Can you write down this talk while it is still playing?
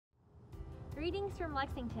Greetings from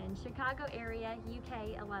Lexington, Chicago area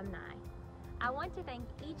UK alumni. I want to thank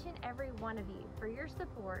each and every one of you for your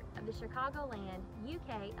support of the Chicagoland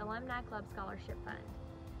UK Alumni Club Scholarship Fund.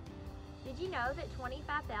 Did you know that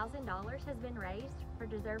 $25,000 has been raised for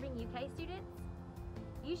deserving UK students?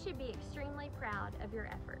 You should be extremely proud of your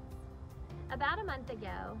efforts. About a month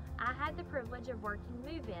ago, I had the privilege of working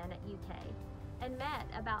move-in at UK and met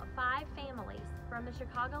about 5 families from the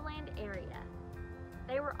Chicagoland area.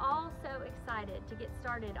 They were all so excited to get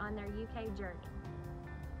started on their UK journey.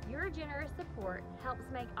 Your generous support helps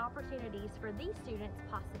make opportunities for these students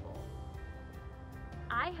possible.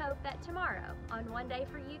 I hope that tomorrow, on One Day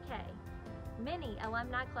for UK, many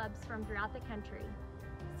alumni clubs from throughout the country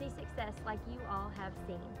see success like you all have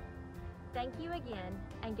seen. Thank you again,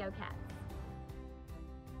 and go Cats!